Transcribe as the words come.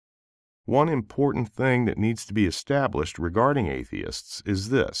One important thing that needs to be established regarding atheists is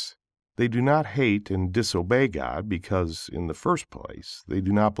this: they do not hate and disobey God because, in the first place, they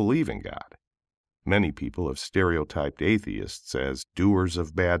do not believe in God. Many people have stereotyped atheists as doers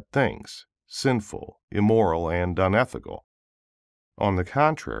of bad things, sinful, immoral, and unethical. On the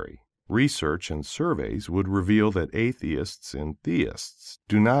contrary, research and surveys would reveal that atheists and theists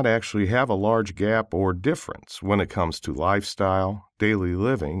do not actually have a large gap or difference when it comes to lifestyle, daily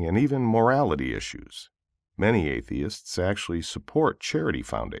living, and even morality issues. Many atheists actually support charity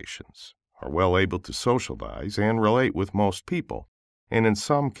foundations, are well able to socialize and relate with most people, and in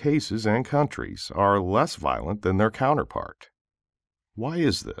some cases and countries are less violent than their counterpart. Why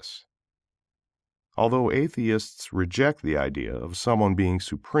is this? Although atheists reject the idea of someone being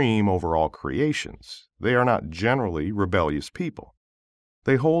supreme over all creations, they are not generally rebellious people.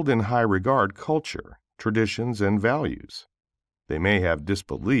 They hold in high regard culture, traditions, and values. They may have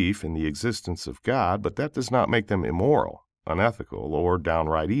disbelief in the existence of God, but that does not make them immoral, unethical, or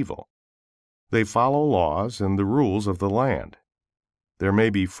downright evil. They follow laws and the rules of the land. There may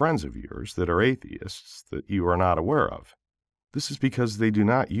be friends of yours that are atheists that you are not aware of. This is because they do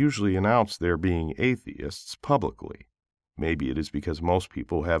not usually announce their being atheists publicly. Maybe it is because most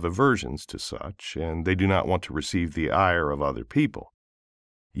people have aversions to such, and they do not want to receive the ire of other people.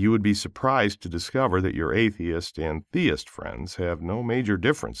 You would be surprised to discover that your atheist and theist friends have no major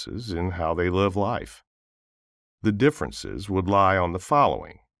differences in how they live life. The differences would lie on the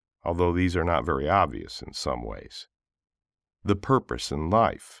following, although these are not very obvious in some ways. The purpose in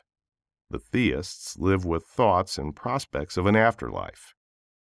life. The theists live with thoughts and prospects of an afterlife.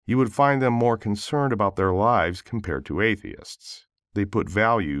 You would find them more concerned about their lives compared to atheists. They put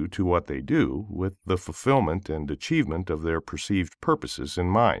value to what they do with the fulfillment and achievement of their perceived purposes in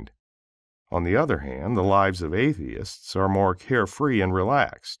mind. On the other hand, the lives of atheists are more carefree and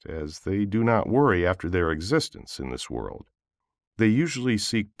relaxed, as they do not worry after their existence in this world. They usually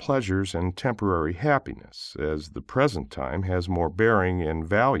seek pleasures and temporary happiness, as the present time has more bearing and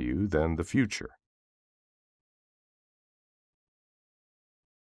value than the future.